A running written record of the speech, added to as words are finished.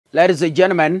Ladies and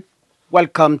gentlemen,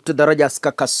 welcome to the Rogers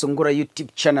Kakasungura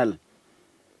YouTube channel.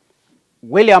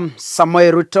 William Samoei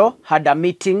Ruto had a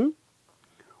meeting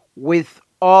with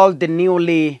all the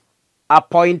newly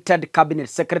appointed cabinet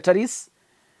secretaries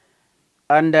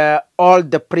and all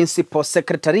the principal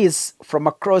secretaries from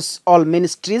across all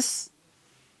ministries.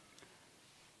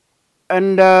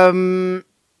 And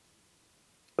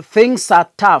things are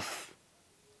tough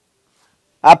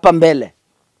hapa mbele.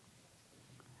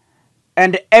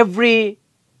 And every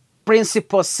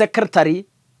principal secretary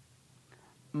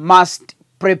must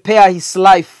prepare his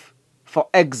life for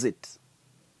exit.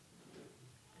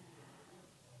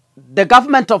 The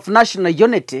government of national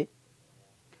unity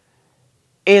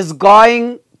is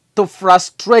going to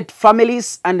frustrate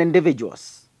families and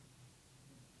individuals.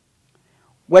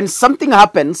 When something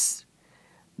happens,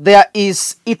 there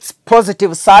is its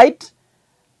positive side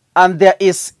and there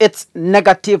is its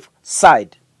negative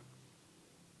side.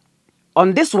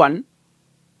 On this one,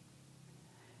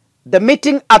 the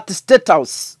meeting at the State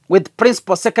House with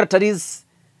principal secretaries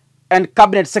and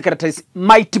cabinet secretaries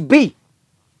might be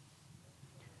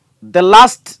the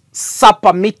last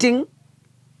supper meeting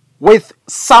with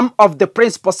some of the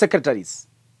principal secretaries.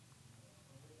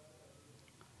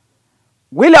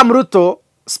 William Ruto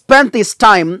spent his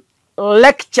time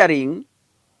lecturing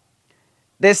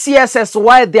the CSS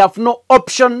why they have no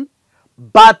option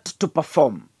but to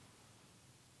perform.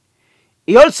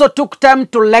 He also took time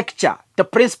to lecture the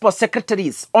principal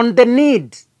secretaries on the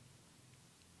need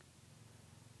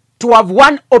to have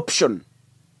one option,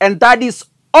 and that is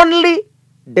only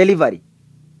delivery.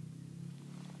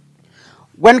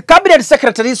 When cabinet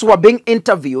secretaries were being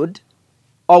interviewed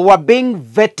or were being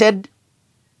vetted,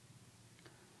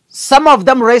 some of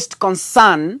them raised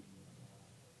concern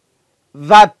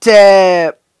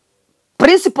that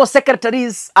principal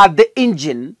secretaries are the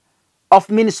engine of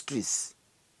ministries.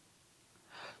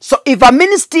 So if a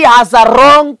ministry has a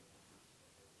wrong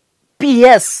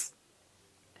PS,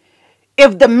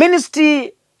 if the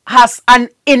ministry has an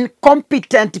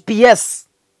incompetent PS,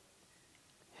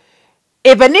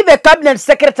 even if a cabinet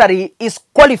secretary is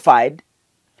qualified,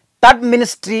 that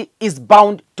ministry is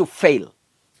bound to fail.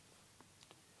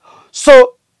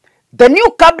 So the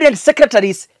new cabinet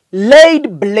secretaries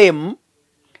laid blame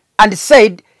and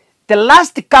said the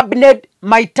last cabinet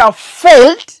might have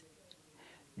failed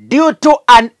due to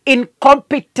an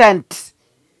incompetent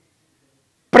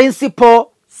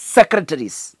principal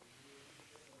secretaries.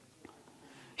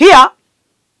 Here,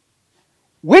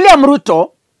 William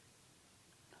Ruto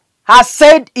has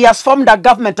said he has formed a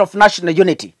government of national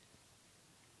unity.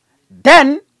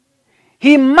 Then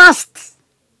he must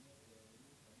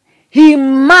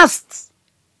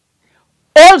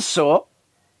also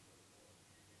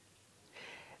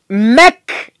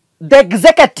make the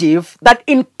executive that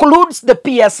includes the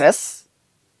PSS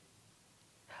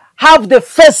have the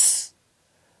face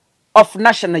of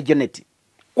national unity.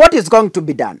 What is going to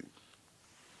be done?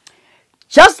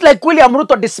 Just like William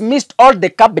Ruto dismissed all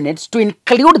the cabinets to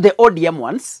include the ODM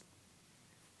ones,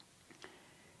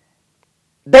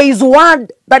 there is one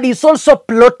that is also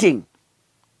plotting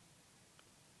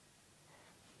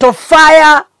to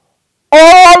fire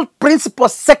all principal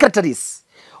secretaries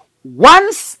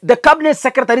once the cabinet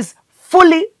secretaries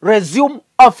fully resume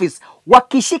office,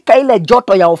 wakishika ile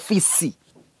joto ya ofisi.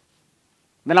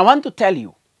 Then I want to tell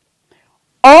you,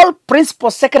 all principal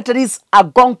secretaries are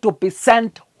going to be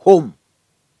sent home.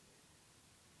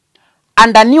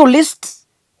 And a new list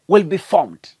will be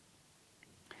formed.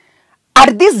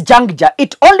 At this juncture,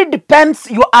 it only depends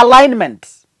your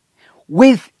alignment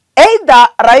with either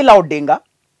Raila Odinga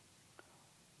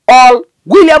or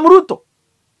William Ruto.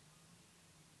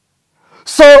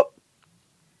 So,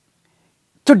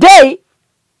 today,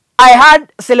 I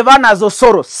heard Silvana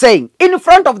Zosoro saying in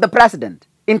front of the president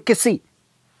in Kisii,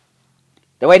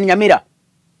 they were in Nyamira,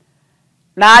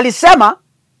 na alisema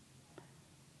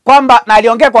kwamba, na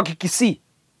aliongea kwa Kisii,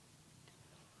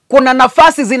 kuna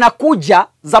nafasi zinakuja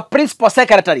za principal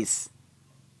secretaries.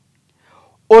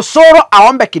 Osoro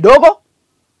aombe kidogo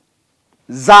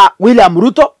za William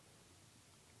Ruto,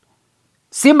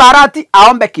 Simbarati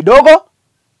aombe kidogo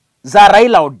za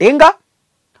Raila Odinga,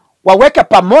 waweke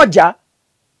pamoja,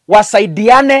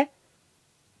 wasaidiane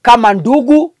kama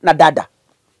ndugu na dada.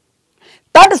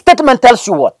 That statement tells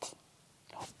you what?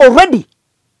 Already,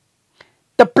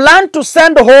 the plan to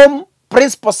send home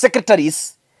principal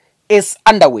secretaries is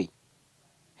underway.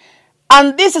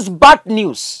 And this is bad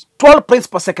news to all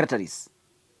principal secretaries.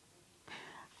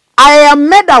 I am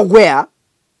made aware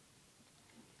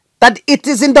that it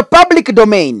is in the public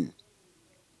domain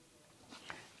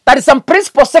that some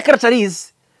principal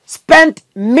secretaries spent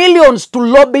millions to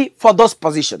lobby for those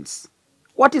positions.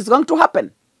 what is going to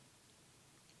happen.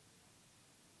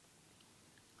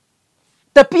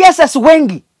 The PSS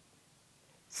wengi,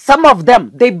 some of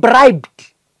them, they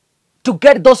bribed to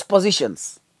get those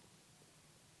positions.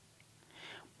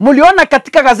 Muliona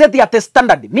katika gazeti ya The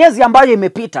Standard miezi ambayo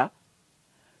imepita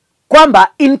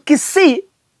kwamba in Kisii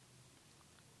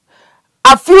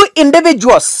a few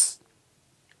individuals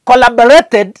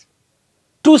collaborated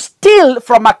to steal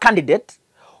from a candidate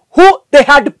who they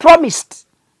had promised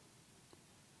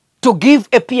to give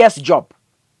a PS job.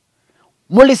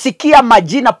 Mulisikia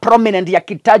majina prominent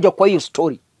yakitajwa kwa hiyo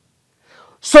story.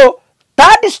 So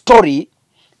that story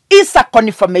is a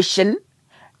confirmation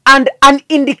and an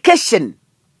indication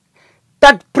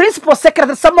that principal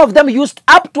secretary, some of them used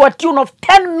up to a tune of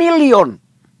 10 million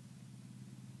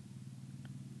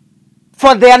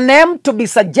for their name to be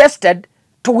suggested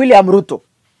to William Ruto.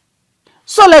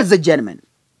 So ladies and gentlemen,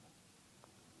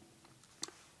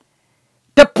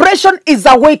 depression is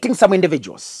awaiting some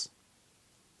individuals.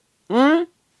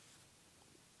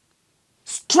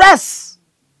 Stress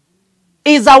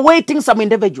is awaiting some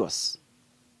individuals.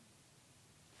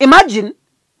 Imagine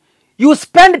you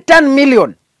spend 10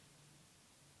 million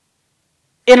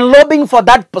in lobbying for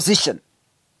that position,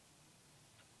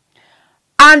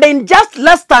 and in just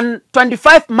less than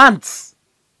 25 months,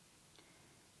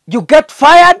 you get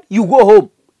fired, you go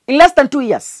home. In less than 2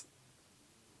 years.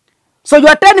 So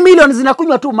your 10 million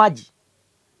zinakunywa tu maji.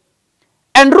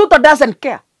 And Ruto doesn't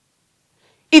care.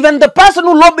 Even the person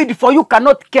who lobbied for you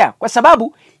cannot care. Kwa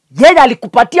sababu, yeye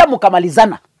alikupatia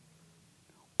mukamalizana.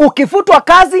 Ukifutwa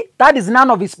kazi, that is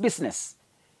none of his business.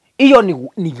 Iyo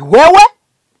ni wewe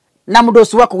na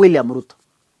mdosi wako William Ruto.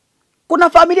 Kuna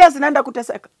familia zinaenda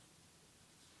kuteseka.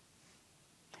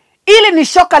 Ili ni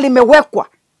shoka limewekwa.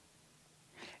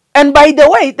 And by the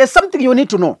way, there's something you need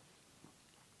to know.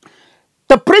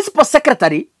 The principal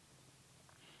secretary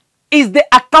is the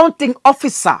accounting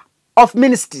officer of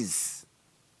ministries.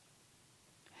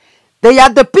 They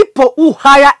are the people who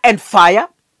hire and fire.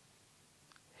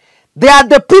 They are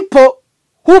the people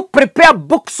who prepare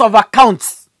books of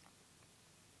accounts.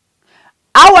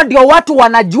 Hawa ndio watu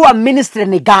wanajua ministry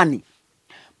ni gani.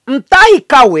 Mutahi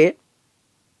Kagwe,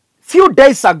 few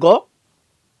days ago,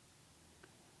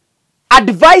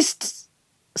 advised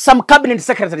some cabinet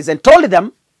secretaries and told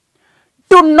them,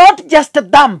 do not just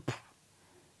dump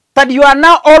that you are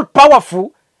now all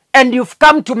powerful and you've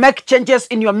come to make changes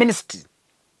in your ministry.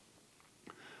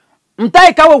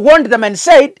 Mutahi Kagwe warned them and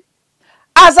said,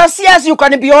 as a CS you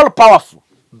can be all powerful,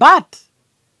 but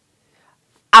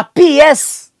a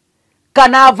PS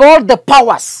can have all the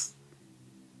powers,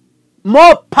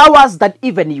 more powers than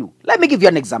even you. Let me give you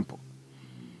an example.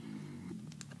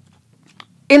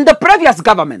 In the previous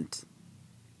government,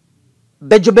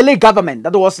 the Jubilee government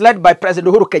that was led by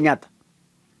President Uhuru Kenyatta,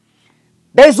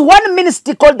 there is one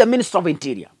ministry called the Minister of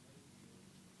Interior.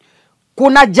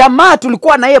 Kuna jamaa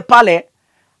tulikuwa na yeye pale,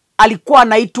 alikuwa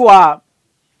anaitwa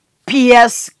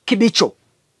PS Kibicho.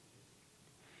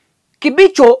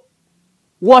 Kibicho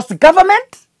was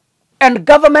government and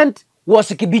government was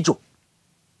Kibicho.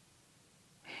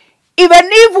 Even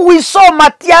if we saw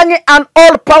Matiang'i an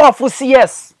all-powerful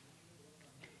CS,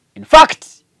 in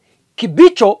fact,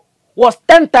 Kibicho was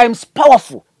 10 times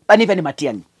powerful than even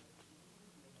Matiang'i.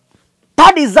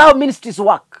 That is how ministries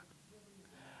work.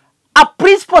 A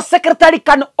principal secretary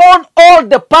can own all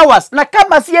the powers. Na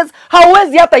kama CS,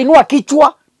 hawezi hata inua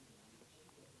kichwa.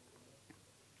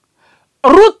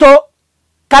 Ruto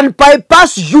can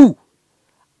bypass you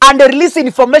and release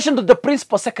information to the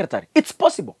principal secretary. It's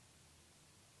possible.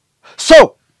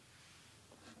 So,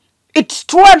 it's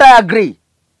true and I agree.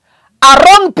 A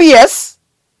wrong PS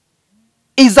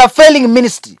is a failing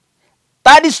ministry.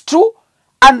 That is true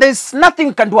and there's nothing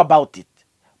we can do about it.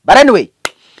 But anyway,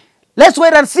 let's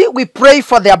wait and see. We pray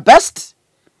for their best.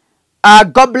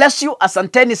 God bless you.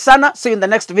 Asanteni sana. See you in the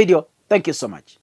next video. Thank you so much.